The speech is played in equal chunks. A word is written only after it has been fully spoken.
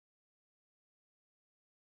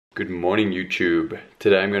Good morning YouTube.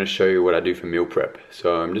 Today I'm going to show you what I do for meal prep.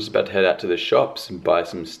 So I'm just about to head out to the shops and buy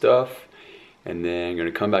some stuff, and then I'm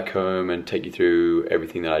going to come back home and take you through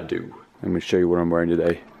everything that I do. I'm going to show you what I'm wearing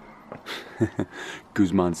today.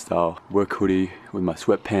 Guzman style work hoodie with my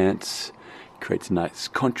sweatpants. Creates a nice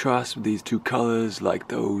contrast with these two colors like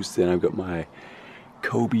those. Then I've got my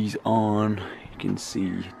Kobe's on. You can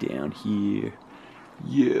see down here.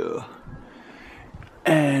 Yeah.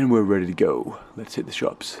 And we're ready to go. Let's hit the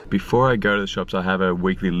shops. Before I go to the shops, I have a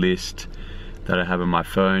weekly list that I have on my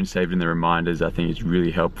phone saved in the reminders. I think it's really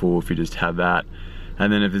helpful if you just have that.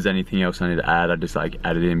 And then if there's anything else I need to add, I just add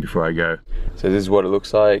it in before I go. So this is what it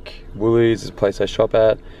looks like. Woolies is a place I shop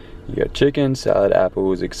at. You got chicken, salad,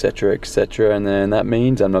 apples, etc, etc. And then that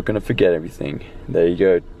means I'm not gonna forget everything. There you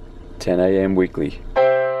go, 10 AM weekly.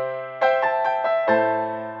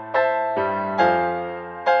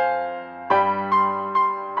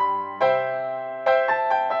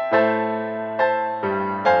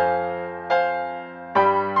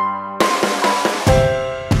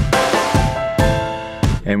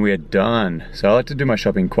 And we are done. So I like to do my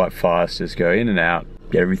shopping quite fast, just go in and out,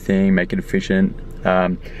 get everything, make it efficient.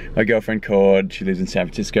 My girlfriend called, she lives in San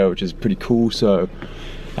Francisco, which is pretty cool, so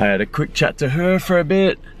I had a quick chat to her for a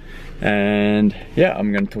bit, and yeah,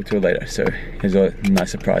 I'm gonna talk to her later. So here's a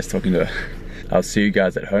nice surprise talking to her. I'll see you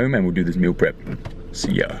guys at home and we'll do this meal prep.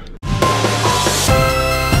 See ya.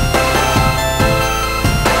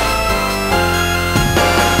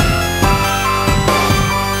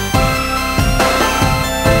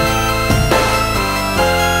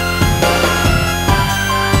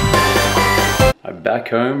 Back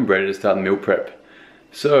home, ready to start the meal prep.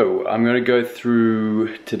 So I'm going to go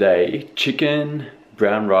through today chicken,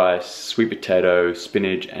 brown rice, sweet potato,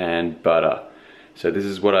 spinach and butter. So this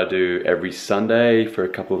is what I do every Sunday for a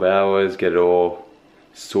couple of hours, get it all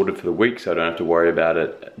sorted for the week so I don't have to worry about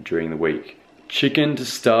it during the week. Chicken to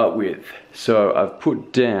start with. So I've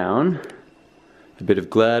put down a bit of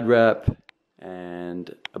Glad wrap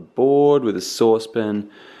and a board with a saucepan.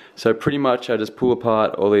 So pretty much I just pull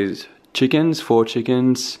apart all these chickens, 4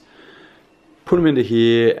 chickens, put them into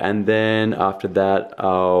here, and then after that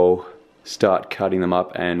I'll start cutting them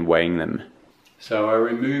up and weighing them. So I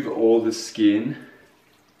remove all the skin.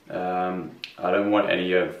 I don't want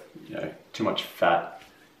any of too much fat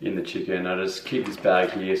in the chicken. I just keep this bag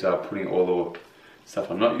here, so I'm putting all the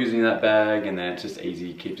stuff I'm not using in that bag, and then it's just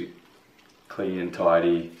easy, keeps it clean and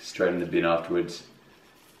tidy, straight in the bin afterwards.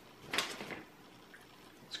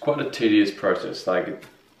 It's quite a tedious process. Like,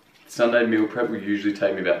 Sunday meal prep will usually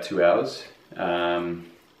take me about 2 hours.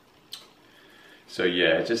 So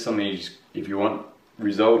yeah, it's just something if you want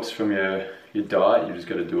results from your diet, you just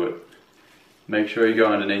got to do it. Make sure you go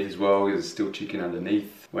underneath as well, because there's still chicken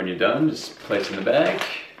underneath. When you're done, just place in the bag.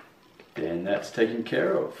 Then that's taken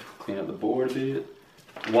care of. Clean up the board a bit.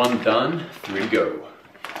 1 done, 3 to go.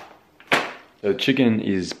 So the chicken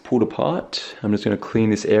is pulled apart. I'm just going to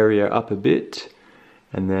clean this area up a bit,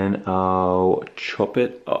 and then I'll chop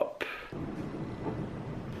it up.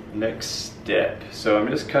 Next step, so I'm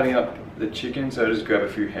just cutting up the chicken, so I just grab a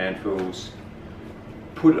few handfuls,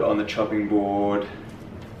 put it on the chopping board,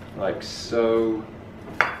 like so,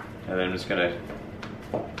 and then I'm just gonna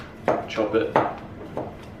chop it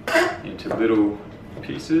into little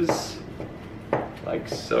pieces, like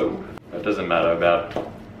so. It doesn't matter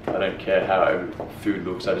I don't care how food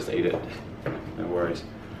looks, I just eat it, no worries.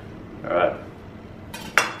 Alright.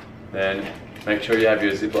 Then make sure you have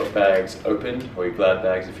your Ziploc bags open, or your Glad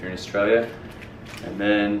bags if you're in Australia. And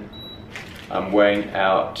then I'm weighing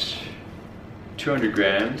out 200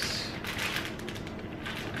 grams.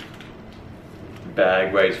 The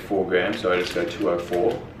bag weighs 4 grams, so I just go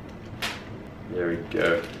 204. There we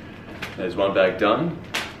go. There's 1 bag done.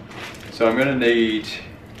 So I'm going to need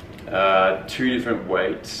 2 different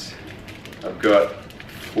weights. I've got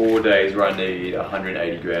 4 days where I need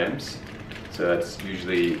 180 grams. So that's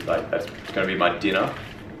usually, that's going to be my dinner.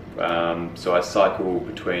 So I cycle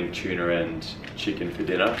between tuna and chicken for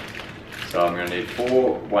dinner. So I'm going to need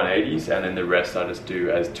 4 180s, and then the rest I just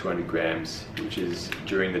do as 200 grams, which is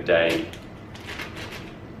during the day.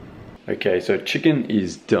 Okay, so chicken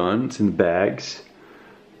is done, it's in the bags.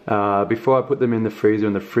 Before I put them in the freezer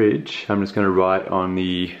and the fridge, I'm just going to write on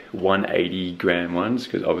the 180 gram ones,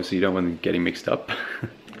 because obviously you don't want them getting mixed up.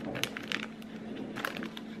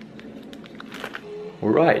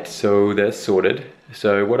 Alright, so they're sorted.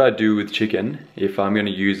 So what I do with chicken, if I'm going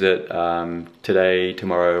to use it today,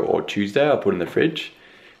 tomorrow or Tuesday, I'll put it in the fridge.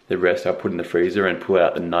 The rest I'll put in the freezer and pull it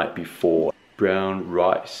out the night before. Brown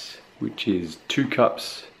rice, which is 2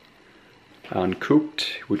 cups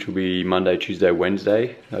uncooked, which will be Monday, Tuesday,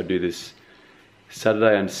 Wednesday. I'll do this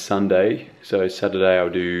Saturday and Sunday. So Saturday I'll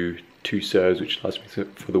do 2 serves, which lasts me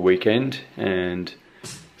for the weekend, and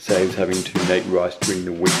saves having to make rice during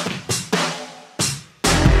the week.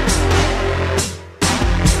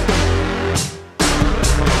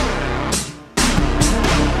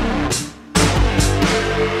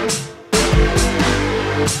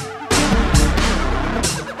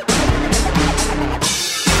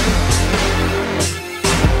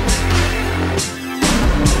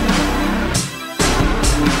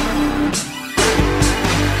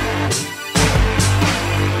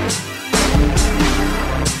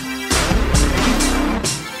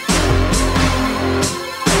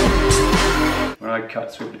 When I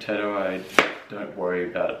cut sweet potato, I don't worry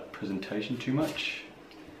about presentation too much.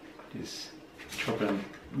 Just chop it in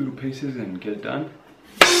little pieces and get it done.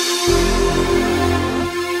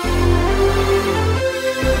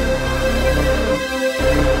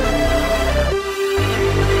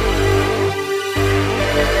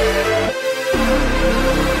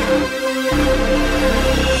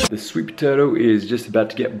 The sweet potato is just about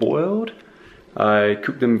to get boiled. I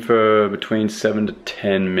cook them for between 7 to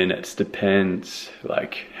 10 minutes, depends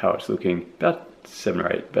like how it's looking, about 7 or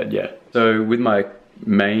 8, but yeah. So with my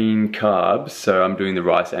main carbs, so I'm doing the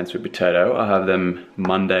rice and sweet potato, I have them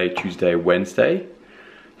Monday, Tuesday, Wednesday.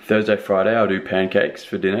 Thursday, Friday I'll do pancakes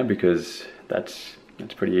for dinner because that's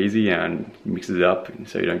pretty easy and mixes it up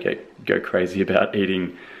so you don't go crazy about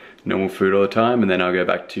eating normal food all the time. And then I'll go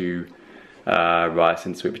back to rice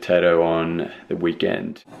and sweet potato on the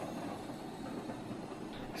weekend.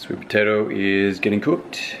 Sweet potato is getting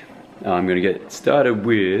cooked. I'm going to get started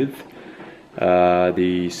with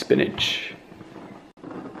the spinach.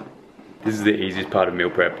 This is the easiest part of meal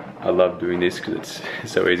prep. I love doing this because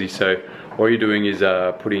it's so easy. So what you're doing is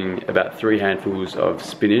putting about 3 handfuls of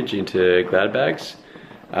spinach into Glad bags.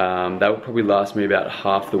 That will probably last me about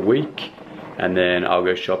half the week, and then I'll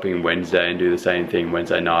go shopping Wednesday and do the same thing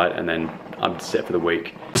Wednesday night, and then I'm set for the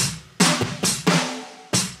week.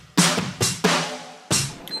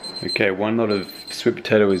 Okay, 1 lot of sweet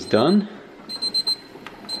potato is done,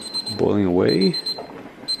 boiling away.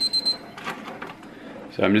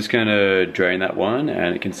 So I'm just going to drain that one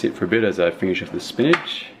and it can sit for a bit as I finish off the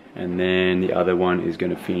spinach, and then the other one is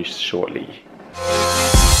going to finish shortly.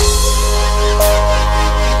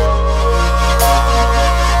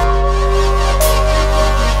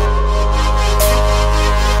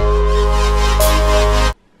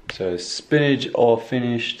 So spinach all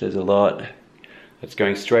finished, there's a lot that's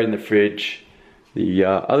going straight in the fridge. The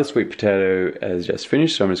other sweet potato has just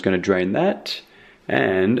finished, so I'm just going to drain that.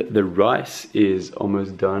 And the rice is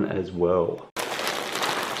almost done as well.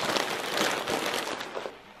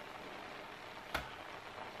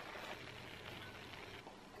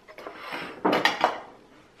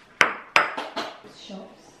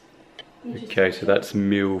 Okay, so that's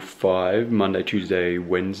meal 5, Monday, Tuesday,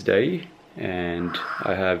 Wednesday. And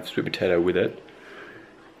I have sweet potato with it.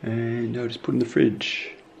 And I'll just put in the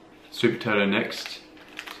fridge. Sweet potato next.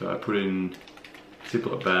 So I put in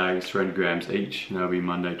Ziploc bags, 300 grams each, and that'll be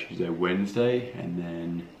Monday, Tuesday, Wednesday, and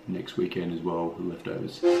then next weekend as well, the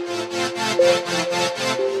leftovers.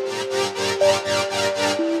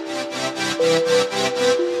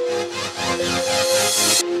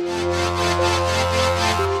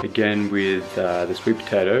 Again with the sweet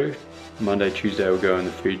potato, Monday, Tuesday will go in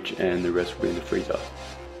the fridge and the rest will be in the freezer.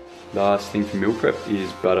 Last thing for meal prep is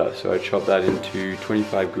butter, so I chop that into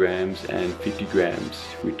 25 grams and 50 grams,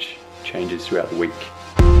 which changes throughout the week.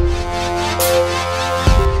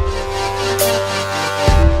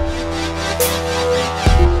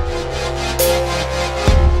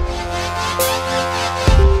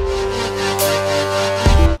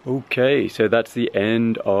 Okay, so that's the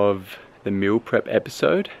end of the meal prep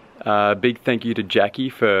episode. Big thank you to Jackie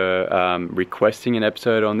for requesting an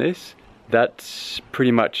episode on this. That's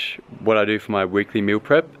pretty much what I do for my weekly meal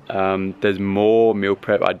prep. There's more meal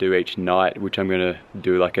prep I do each night, which I'm gonna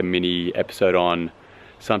do like a mini episode on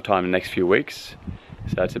sometime in the next few weeks.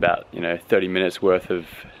 So that's about 30 minutes worth of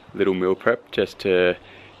little meal prep just to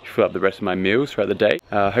fill up the rest of my meals throughout the day.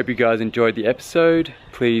 Hope you guys enjoyed the episode.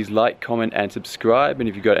 Please like, comment and subscribe, and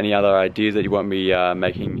if you've got any other ideas that you want me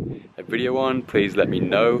making a video on, please let me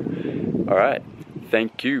know. Alright,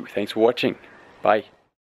 thank you. Thanks for watching. Bye.